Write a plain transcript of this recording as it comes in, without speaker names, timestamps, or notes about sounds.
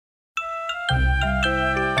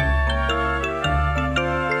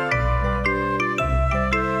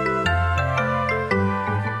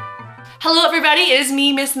Hello everybody, it is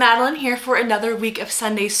me, Miss Madeline, here for another week of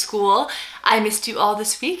Sunday school. I missed you all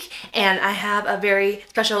this week, and I have a very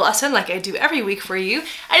special lesson like I do every week for you.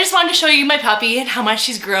 I just wanted to show you my puppy and how much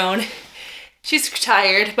she's grown. She's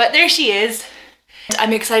tired, but there she is.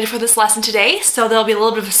 I'm excited for this lesson today, so there'll be a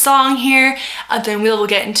little bit of a song here, and then we will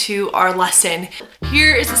get into our lesson.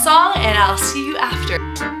 Here is the song, and I'll see you after.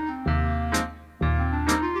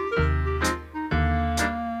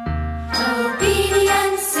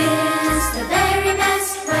 Obedience is the very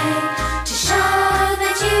best way to show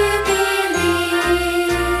that you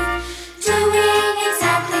believe. Doing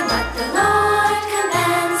exactly what the Lord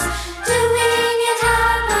commands, doing it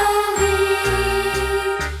happily.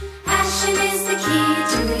 Passion is the key,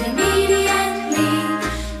 do it immediately.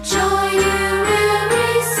 Joy you will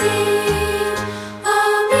receive.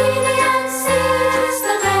 Obedience is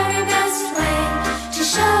the very best way to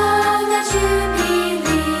show that you believe.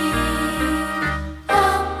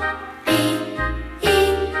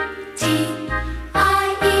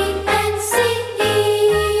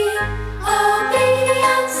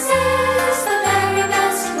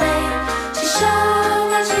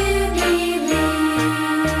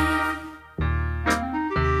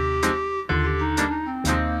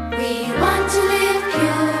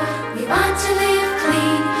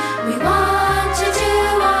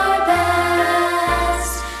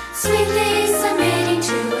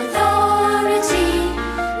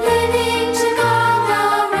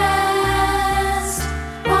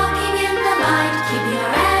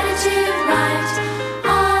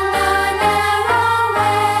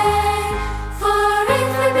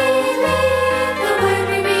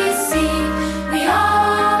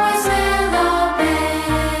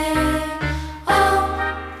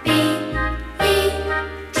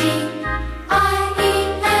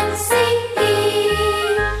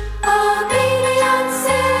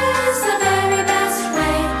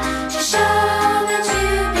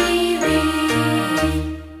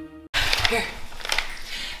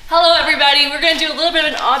 Hello everybody, we're going to do a little bit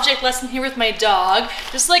of an object lesson here with my dog.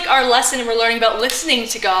 Just like our lesson, we're learning about listening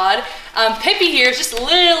to God. Pippi here is just a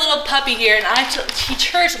little puppy here, and I have to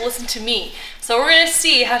teach her to listen to me. So we're going to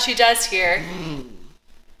see how she does here.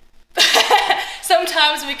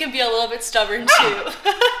 Sometimes we can be a little bit stubborn too.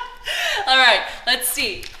 Alright, let's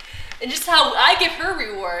see. And just how I give her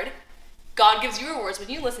reward, God gives you rewards when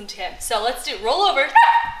you listen to him. So let's do roll over,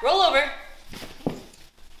 roll over.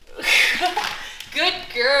 Good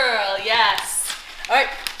girl, yes. All right,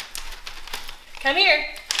 come here,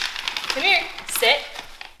 sit,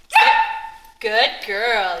 sit. Good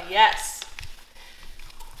girl, yes.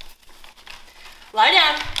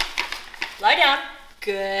 Lie down,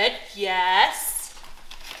 good, yes.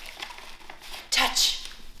 Touch,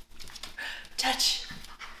 touch,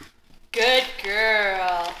 good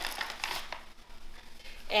girl.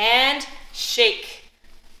 And shake.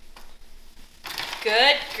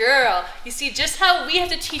 Good girl. You see just how we have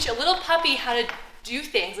to teach a little puppy how to do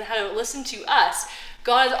things and how to listen to us.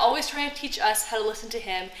 God is always trying to teach us how to listen to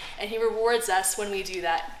him, and he rewards us when we do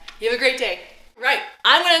that. You have a great day. Right,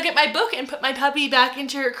 I'm gonna get my book and put my puppy back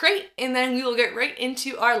into her crate, and then we will get right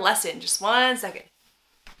into our lesson. Just 1 second.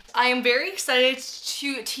 I am very excited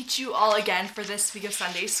to teach you all again for this week of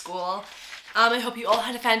Sunday school. I hope you all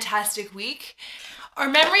had a fantastic week. Our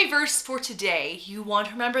memory verse for today, you want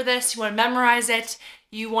to remember this, you want to memorize it,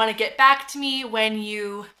 you want to get back to me when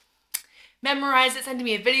you memorize it, send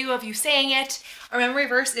me a video of you saying it. Our memory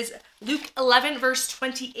verse is Luke 11 verse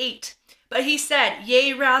 28. But he said,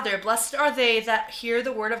 yea, rather, blessed are they that hear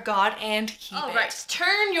the word of God and keep it. All right,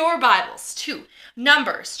 turn your Bibles to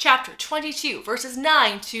Numbers chapter 22 verses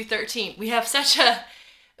 9 to 13. We have such a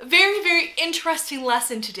very interesting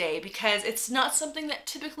lesson today because it's not something that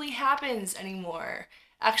typically happens anymore.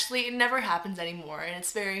 Actually, it never happens anymore, and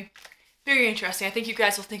it's very interesting. I think you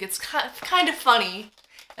guys will think it's kind of funny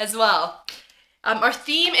as well. Our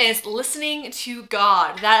theme is listening to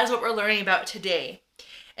God. That is what we're learning about today.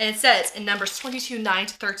 And it says in Numbers 22, 9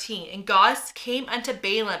 to 13, and God came unto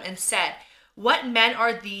Balaam and said, what men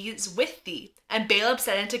are these with thee? And Balaam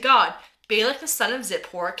said unto God, Balak the son of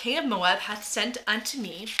Zippor, king of Moab, hath sent unto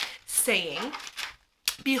me, saying,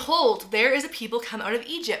 behold, there is a people come out of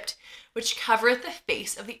Egypt, which covereth the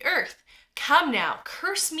face of the earth. Come now,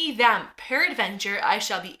 curse me them, peradventure I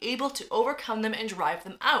shall be able to overcome them and drive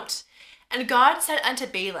them out. And God said unto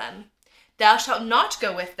Balaam, thou shalt not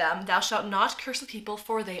go with them, thou shalt not curse the people,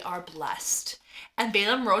 for they are blessed. And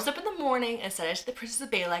Balaam rose up in the morning and said unto the princes of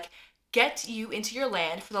Balak, get you into your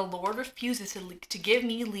land, for the Lord refuses to give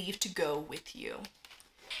me leave to go with you.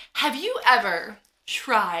 Have you ever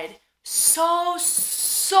tried so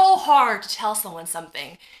hard to tell someone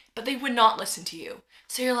something, but they would not listen to you?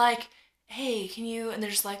 So you're like, hey, can you, and they're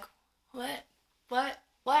just like, what?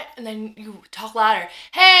 And then you talk louder.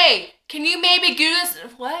 Hey, can you maybe do this?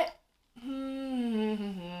 What?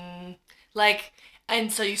 Like,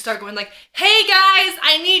 and so you start going like, hey guys,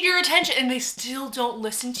 I need your attention. And they still don't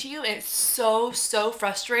listen to you. And it's so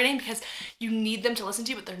frustrating because you need them to listen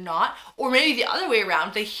to you, but they're not. Or maybe the other way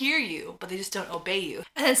around, they hear you, but they just don't obey you.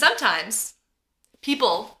 And then sometimes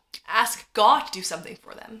people ask God to do something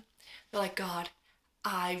for them. They're like, God,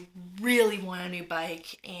 I really want a new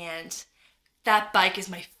bike, and that bike is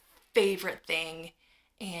my favorite thing,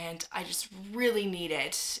 and I just really need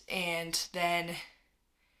it. And then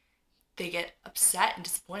they get upset and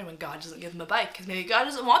disappointed when God doesn't give them a bike, because maybe God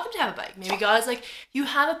doesn't want them to have a bike. Maybe God is like, you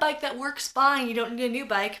have a bike that works fine, you don't need a new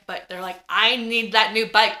bike. But they're like, I need that new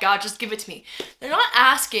bike, God, just give it to me. They're not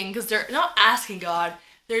asking, because they're not asking God.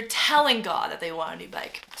 They're telling God that they want a new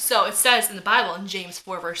bike. So it says in the Bible in James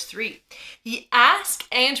 4 verse 3, ye ask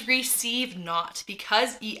and receive not,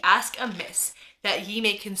 because ye ask amiss, that ye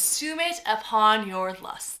may consume it upon your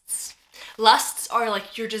lusts. Lusts are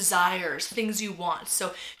like your desires, things you want.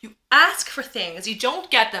 So you ask for things, you don't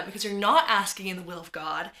get them because you're not asking in the will of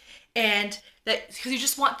God, and that because you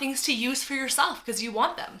just want things to use for yourself because you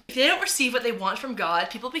want them. If they don't receive what they want from God,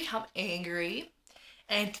 people become angry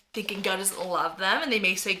and thinking God doesn't love them, and they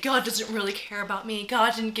may say, God doesn't really care about me.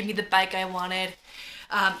 God didn't give me the bike I wanted.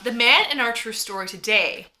 The man in our true story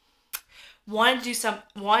today wanted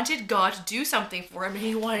God to do something for him, and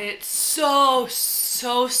he wanted it so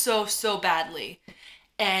badly.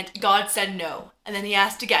 And God said no. And then he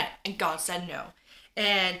asked again, and God said no.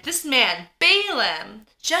 And this man, Balaam,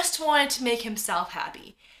 just wanted to make himself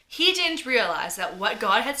happy. He didn't realize that what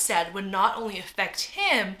God had said would not only affect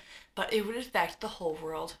him, but it would affect the whole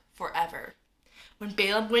world forever. When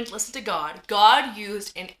Balaam wouldn't listen to God, God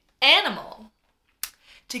used an animal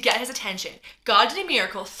to get his attention. God did a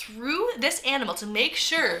miracle through this animal to make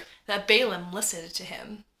sure that Balaam listened to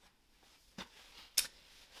him.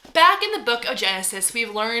 Back in the book of Genesis,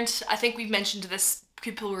 we've learned, I think we've mentioned this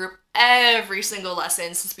people group every single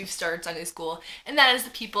lesson since we've started Sunday school, and that is the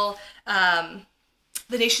people, the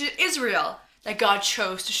nation of Israel, that God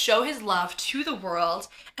chose to show his love to the world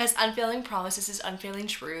as unfailing promises, his unfailing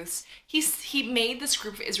truths. He made this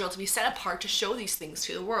group of Israel to be set apart to show these things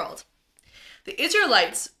to the world. The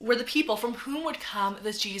Israelites were the people from whom would come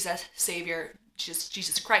the Jesus Savior,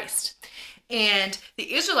 Jesus Christ. And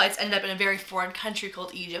the Israelites ended up in a very foreign country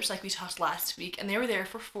called Egypt, like we talked last week, and they were there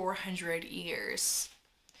for 400 years.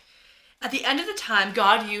 At the end of the time,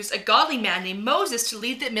 God used a godly man named Moses to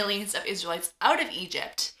lead the millions of Israelites out of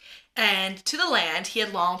Egypt and to the land he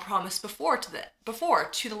had long promised before to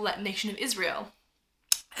the nation of Israel.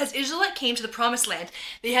 As Israelites came to the promised land,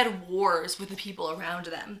 they had wars with the people around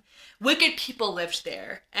them. Wicked people lived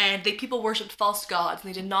there, and the people worshipped false gods, and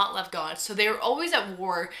they did not love God, so they were always at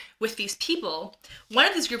war with these people. One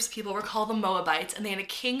of these groups of people were called the Moabites, and they had a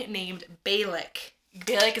king named Balak.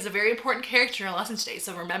 Balak is a very important character in our lesson today,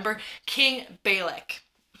 so remember King Balak.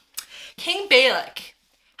 King Balak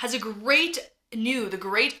knew the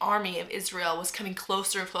great army of Israel was coming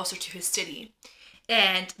closer and closer to his city.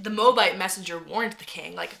 And the Moabite messenger warned the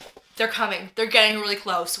king, like, they're coming, they're getting really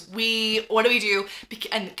close. What do we do?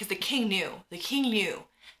 Because the king knew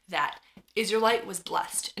that Israelite was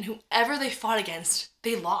blessed, and whoever they fought against,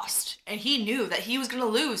 they lost. And he knew that he was going to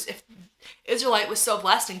lose if Israelite was so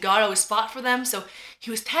blessed, and God always fought for them. So he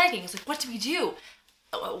was panicking. He's like, what do we do?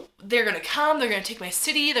 They're going to come, they're going to take my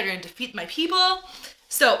city, they're going to defeat my people.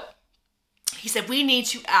 So he said, we need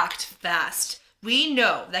to act fast. We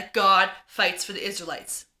know that God fights for the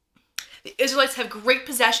Israelites. The Israelites have great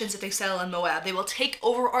possessions if they settle in Moab. They will take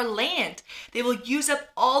over our land. They will use up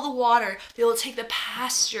all the water. They will take the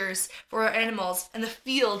pastures for our animals and the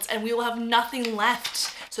fields, and we will have nothing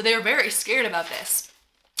left. So they are very scared about this.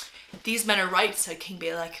 These men are right, said King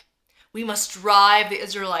Balak. We must drive the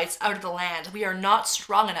Israelites out of the land. We are not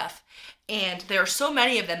strong enough. And there are so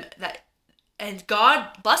many of them and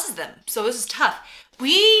God blesses them. So this is tough.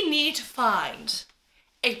 We need to find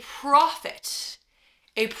a prophet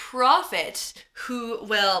who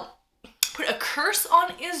will put a curse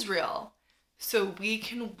on Israel so we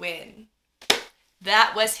can win.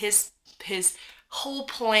 That was his whole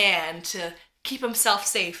plan to keep himself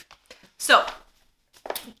safe. So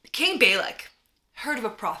King Balak heard of a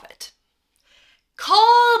prophet.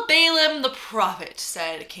 Call Balaam the prophet,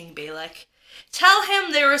 said King Balak. Tell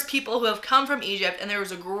him there is people who have come from Egypt, and there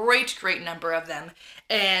was a great number of them,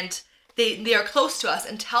 and they are close to us.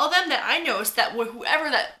 And tell them that I noticed that whoever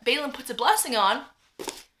that Balaam puts a blessing on,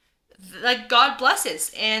 that God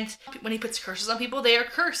blesses. And when he puts curses on people, they are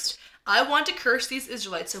cursed. I want to curse these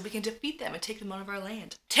Israelites so we can defeat them and take them out of our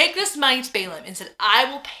land. Take this money to Balaam and said, I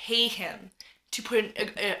will pay him to put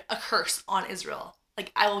a curse on Israel.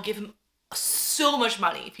 Like, I will give him so much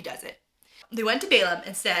money if he does it. They went to Balaam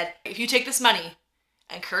and said, if you take this money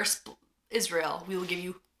and curse Israel, we will give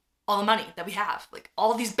you all the money that we have. Like,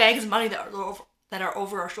 all of these bags of money that are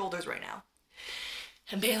over our shoulders right now.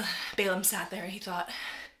 And Balaam sat there and he thought,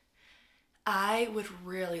 I would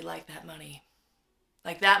really like that money.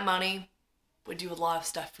 Like, that money would do a lot of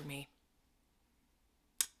stuff for me.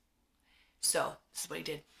 So, this is what he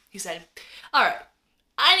did. He said, all right,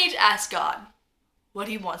 I need to ask God what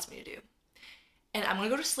he wants me to do. And I'm going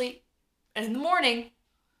to go to sleep. And in the morning,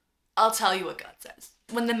 I'll tell you what God says.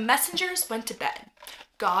 When the messengers went to bed,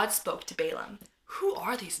 God spoke to Balaam. Who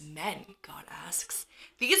are these men? God asks.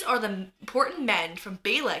 These are the important men from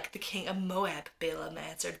Balak, the king of Moab, Balaam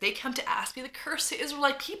answered. They come to ask me to curse the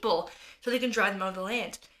Israelite people so they can drive them out of the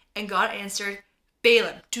land. And God answered,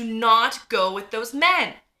 Balaam, do not go with those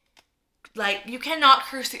men. Like, you cannot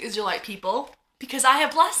curse the Israelite people because I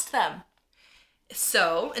have blessed them.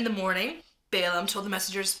 So, in the morning, Balaam told the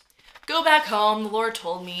messengers, go back home. The Lord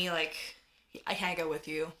told me, like, I can't go with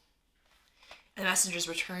you. And the messengers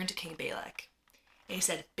returned to King Balak. And he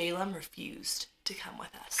said, Balaam refused to come with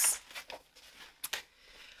us.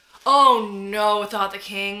 Oh no, thought the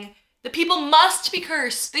king. The people must be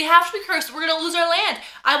cursed. They have to be cursed. We're going to lose our land.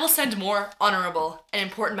 I will send more honorable and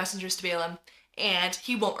important messengers to Balaam, and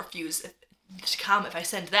he won't refuse to come if I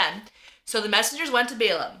send them. So the messengers went to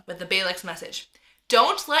Balaam with the Balak's message.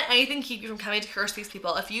 Don't let anything keep you from coming to curse these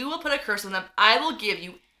people. If you will put a curse on them, I will give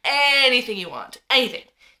you anything you want. Anything.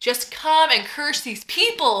 Just come and curse these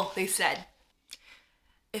people, they said.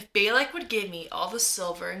 If Balak would give me all the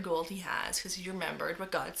silver and gold he has, because he remembered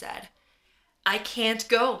what God said, I can't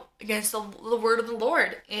go against the word of the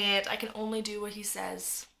Lord, and I can only do what he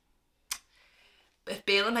says. If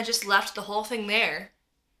Balaam had just left the whole thing there,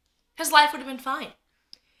 his life would have been fine.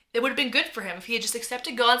 It would have been good for him if he had just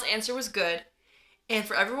accepted God's answer was good, and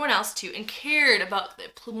for everyone else too, and cared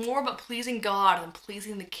more about pleasing God than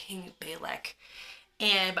pleasing the king Balak.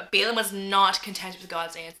 But Balaam was not content with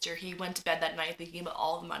God's answer. He went to bed that night thinking about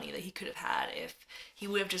all the money that he could have had if he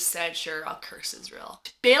would have just said, sure, I'll curse Israel.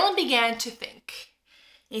 Balaam began to think.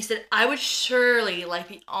 And he said, I would surely like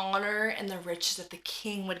the honor and the riches that the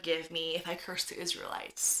king would give me if I cursed the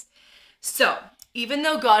Israelites. So, even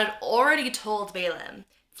though God had already told Balaam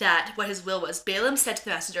that what his will was, Balaam said to the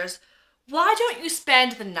messengers, why don't you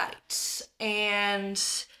spend the night? And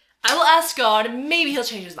I will ask God, and maybe he'll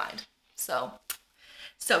change his mind. So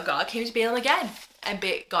God came to Balaam again, and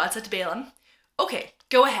God said to Balaam, okay,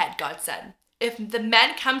 go ahead, God said. If the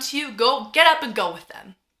men come to you, get up and go with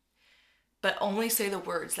them. But only say the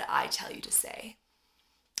words that I tell you to say.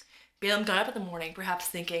 Balaam got up in the morning, perhaps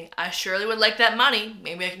thinking, I surely would like that money.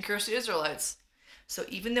 Maybe I can curse the Israelites. So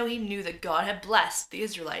even though he knew that God had blessed the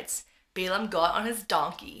Israelites, Balaam got on his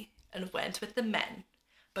donkey and went with the men.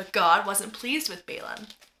 But God wasn't pleased with Balaam.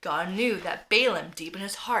 God knew that Balaam, deep in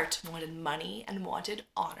his heart, wanted money and wanted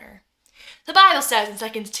honor. The Bible says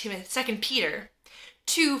in 2 Peter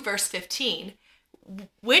 2, verse 15,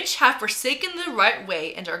 which have forsaken the right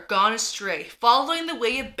way and are gone astray, following the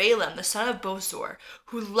way of Balaam, the son of Bosor,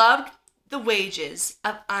 who loved the wages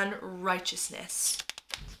of unrighteousness.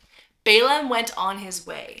 Balaam went on his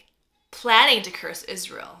way, planning to curse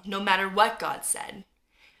Israel, no matter what God said.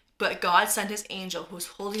 But God sent his angel, who was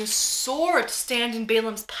holding a sword, to stand in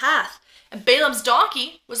Balaam's path. And Balaam's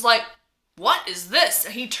donkey was like, what is this?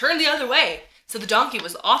 And he turned the other way. So the donkey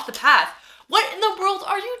was off the path. What in the world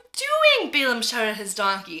are you doing? Balaam shouted at his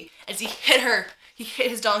donkey as he hit her. He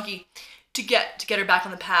hit his donkey to get her back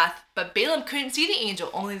on the path. But Balaam couldn't see the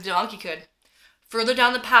angel, only the donkey could. Further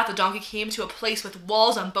down the path, the donkey came to a place with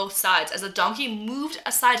walls on both sides. As the donkey moved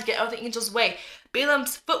aside to get out of the angel's way,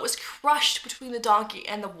 Balaam's foot was crushed between the donkey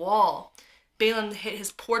and the wall. Balaam hit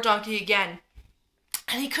his poor donkey again,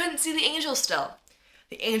 and he couldn't see the angel still.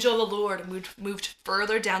 The angel of the Lord moved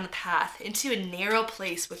further down the path into a narrow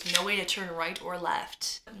place with no way to turn right or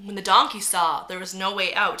left. When the donkey saw there was no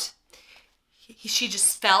way out, she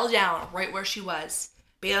just fell down right where she was.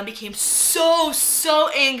 Balaam became so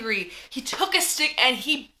angry. He took a stick and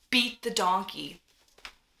he beat the donkey.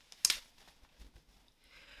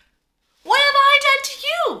 What have I done to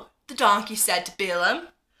you? The donkey said to Balaam.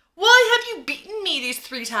 Why have you beaten me these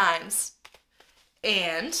 3 times?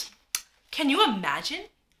 And can you imagine?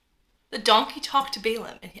 The donkey talked to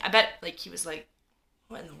Balaam, and I bet he was like,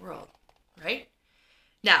 what in the world, right?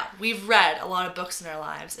 Now, we've read a lot of books in our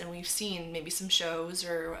lives, and we've seen maybe some shows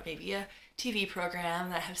or maybe a TV program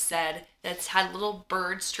that have said that's had little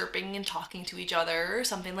birds chirping and talking to each other or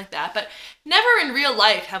something like that, but never in real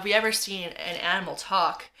life have we ever seen an animal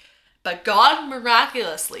talk. But God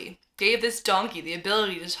miraculously gave this donkey the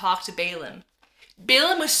ability to talk to Balaam.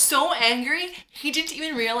 Balaam was so angry, he didn't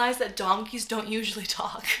even realize that donkeys don't usually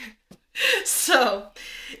talk. So,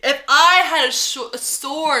 if I had a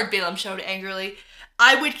sword, Balaam shouted angrily,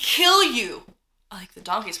 I would kill you. Like, the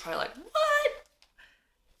donkey's probably like, what?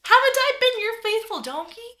 Haven't I been your faithful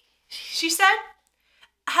donkey? She said.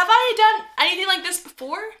 Have I done anything like this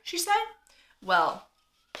before? She said. Well,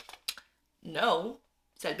 no,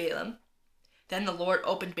 said Balaam. Then the Lord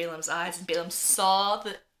opened Balaam's eyes, and Balaam saw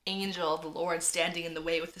the angel of the Lord standing in the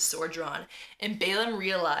way with the sword drawn. And Balaam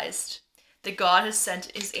realized that God had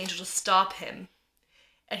sent his angel to stop him,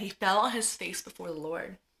 and he fell on his face before the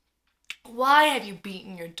Lord. Why have you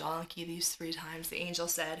beaten your donkey these 3 times? The angel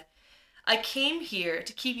said. I came here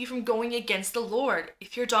to keep you from going against the Lord.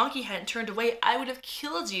 If your donkey hadn't turned away, I would have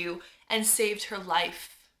killed you and saved her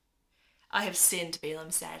life. I have sinned,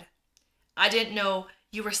 Balaam said. I didn't know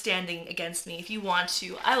you were standing against me. If you want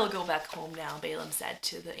to, I will go back home now, Balaam said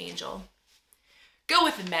to the angel. Go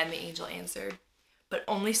with the men, the angel answered, but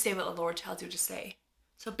only say what the Lord tells you to say.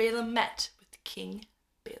 So Balaam met with King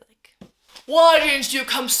Balak. Why didn't you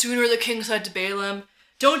come sooner? The king said to Balaam.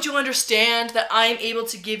 Don't you understand that I am able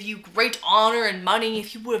to give you great honor and money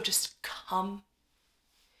if you would have just come?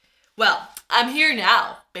 Well, I'm here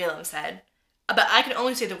now, Balaam said, but I can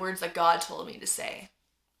only say the words that God told me to say.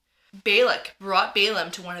 Balak brought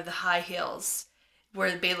Balaam to one of the high hills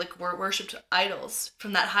where Balak worshipped idols.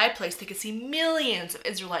 From that high place, they could see millions of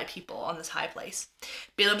Israelite people on this high place.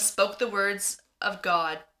 Balaam spoke the words of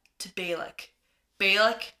God to Balak.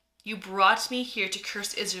 Balak, you brought me here to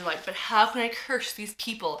curse Israelite, but how can I curse these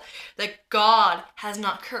people that God has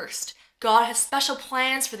not cursed? God has special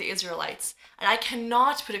plans for the Israelites, and I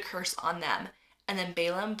cannot put a curse on them. And then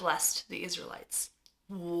Balaam blessed the Israelites.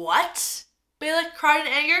 What? Balak cried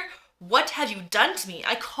in anger. What have you done to me?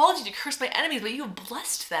 I called you to curse my enemies, but you have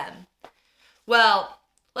blessed them. Well,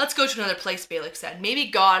 let's go to another place, Balak said. Maybe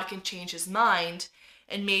God can change his mind,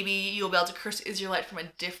 and maybe you'll be able to curse Israelite from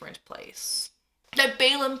a different place. That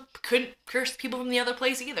Balaam couldn't curse people from the other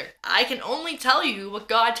place either. I can only tell you what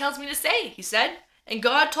God tells me to say, he said. And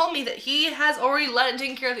God told me that he has already let and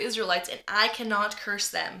taken care of the Israelites, and I cannot curse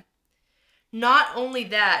them. Not only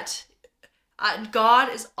that,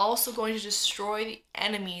 God is also going to destroy the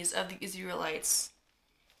enemies of the Israelites.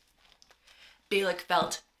 Balak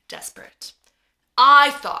felt desperate.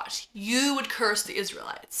 I thought you would curse the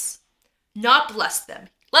Israelites, not bless them.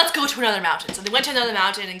 Let's go to another mountain. So they went to another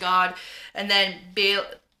mountain, and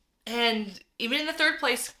even in the third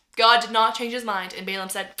place, God did not change his mind, and Balaam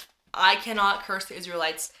said, I cannot curse the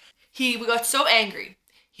Israelites. He got so angry,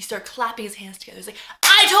 he started clapping his hands together. He's like,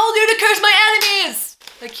 I told you to curse my enemies!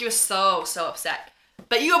 Like, he was so upset.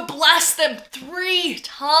 But you have blessed them 3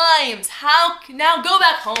 times. Now go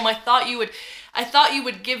back home. I thought you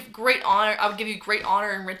would give great honor. I would give you great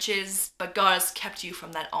honor and riches, but God has kept you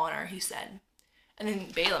from that honor, he said. And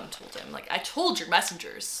then Balaam told him, I told your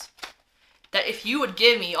messengers that if you would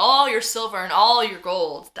give me all your silver and all your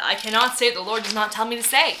gold, that I cannot say what the Lord does not tell me to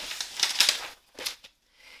say.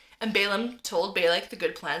 And Balaam told Balak the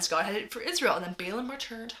good plans God had for Israel, and then Balaam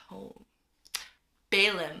returned home.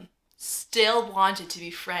 Balaam still wanted to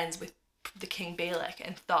be friends with the king Balak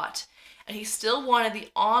and he still wanted the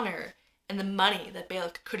honor and the money that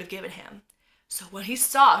Balak could have given him. So when he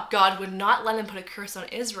saw God would not let him put a curse on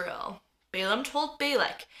Israel, Balaam told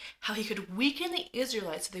Balak how he could weaken the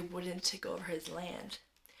Israelites so they wouldn't take over his land.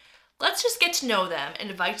 Let's just get to know them and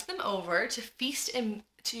invite them over to feast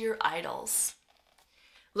to your idols.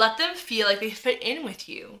 Let them feel like they fit in with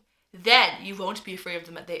you. Then you won't be afraid of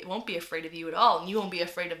them. They won't be afraid of you at all, and you won't be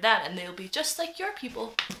afraid of them, and they'll be just like your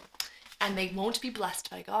people, and they won't be blessed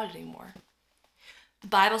by God anymore. The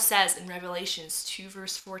Bible says in Revelations 2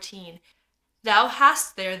 verse 14, Thou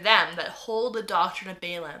hast there them that hold the doctrine of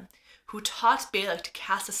Balaam, who taught Balak to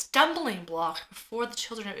cast a stumbling block before the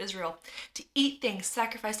children of Israel, to eat things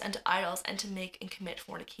sacrificed unto idols, and to make and commit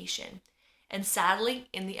fornication. And sadly,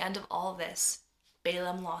 in the end of all this,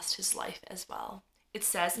 Balaam lost his life as well. It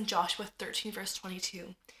says in Joshua 13 verse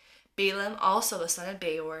 22, Balaam also the son of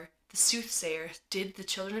Beor, the soothsayer, did the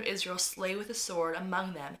children of Israel slay with a sword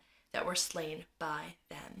among them that were slain by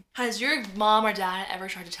them. Has your mom or dad ever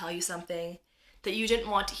tried to tell you something that you didn't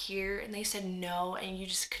want to hear, and they said no, and you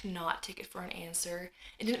just could not take it for an answer?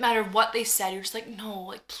 It didn't matter what they said, you're just like,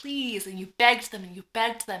 no, please, and you begged them, and you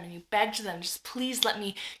begged them, and you begged them, just please let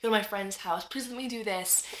me go to my friend's house, please let me do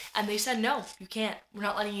this, and they said, no, you can't, we're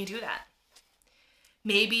not letting you do that.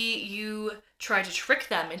 Maybe you tried to trick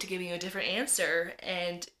them into giving you a different answer,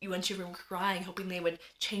 and you went to your room crying, hoping they would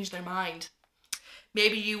change their mind.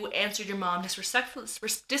 Maybe you answered your mom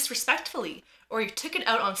disrespectfully, or you took it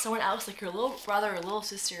out on someone else, like your little brother or little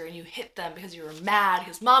sister, and you hit them because you were mad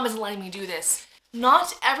because mom isn't letting me do this.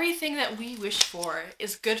 Not everything that we wish for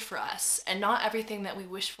is good for us, and not everything that we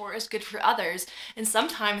wish for is good for others. And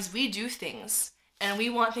sometimes we do things, and we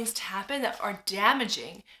want things to happen that are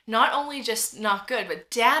damaging. Not only just not good,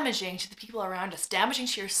 but damaging to the people around us, damaging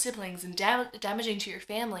to your siblings, and damaging to your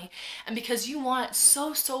family. And because you want it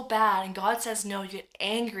so, so bad, and God says no, you get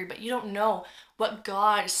angry, but you don't know what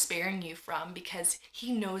God is sparing you from because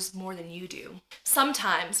he knows more than you do.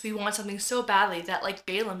 Sometimes we want something so badly that, like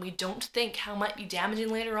Balaam, we don't think how it might be damaging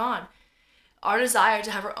later on. Our desire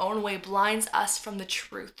to have our own way blinds us from the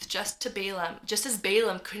truth, just as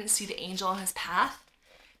Balaam couldn't see the angel on his path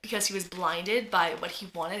because he was blinded by what he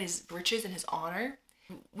wanted, his riches and his honor.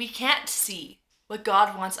 We can't see what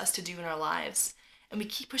God wants us to do in our lives, and we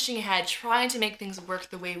keep pushing ahead, trying to make things work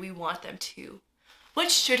the way we want them to. What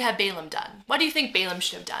should have Balaam done? What do you think Balaam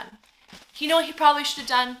should have done? You know what he probably should have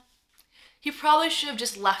done? He probably should have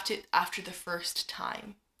just left it after the first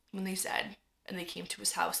time when they said, and they came to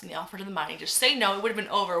his house and they offered him the money. Just say no, it would have been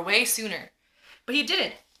over way sooner. But he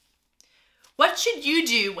didn't. What should you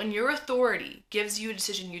do when your authority gives you a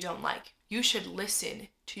decision you don't like? You should listen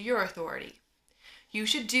to your authority. You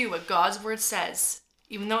should do what God's word says,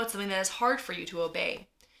 even though it's something that is hard for you to obey.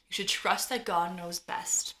 You should trust that God knows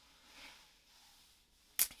best.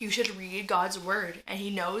 You should read God's word, and he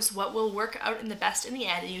knows what will work out in the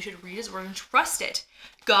end, and you should read his word and trust it.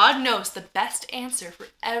 God knows the best answer for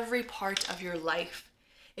every part of your life,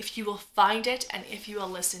 if you will find it and if you will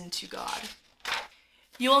listen to God.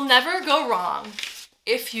 You will never go wrong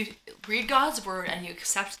if you read God's word and you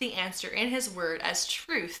accept the answer in his word as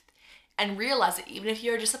truth and realize that even if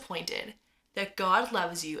you're disappointed, that God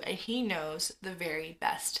loves you and he knows the very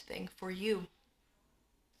best thing for you.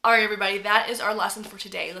 All right, everybody, that is our lesson for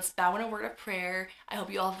today. Let's bow in a word of prayer. I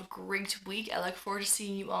hope you all have a great week. I look forward to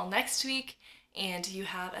seeing you all next week, and you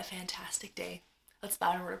have a fantastic day. Let's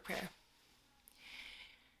bow in a word of prayer.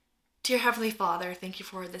 Dear Heavenly Father, thank you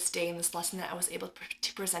for this day and this lesson that I was able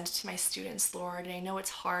to present to my students, Lord. And I know it's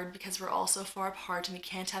hard because we're all so far apart and we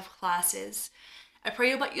can't have classes. I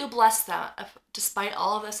pray that you'll bless them despite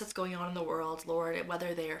all of this that's going on in the world, Lord,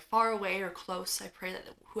 whether they are far away or close. I pray that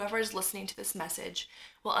whoever is listening to this message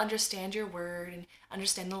will understand your word and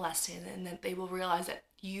understand the lesson, and that they will realize that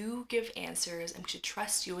you give answers and we should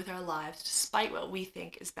trust you with our lives despite what we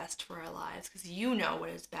think is best for our lives, because you know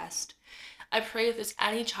what is best. I pray if there's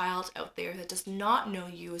any child out there that does not know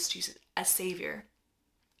you as Jesus, as Savior,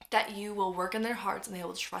 that you will work in their hearts and they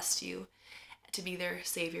will trust you to be their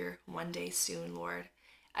Savior one day soon, Lord.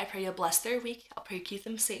 I pray you'll bless their week. I'll pray you keep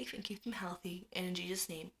them safe and keep them healthy. And in Jesus'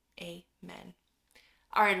 name, amen.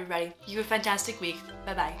 All right, everybody. You have a fantastic week.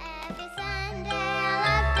 Bye-bye.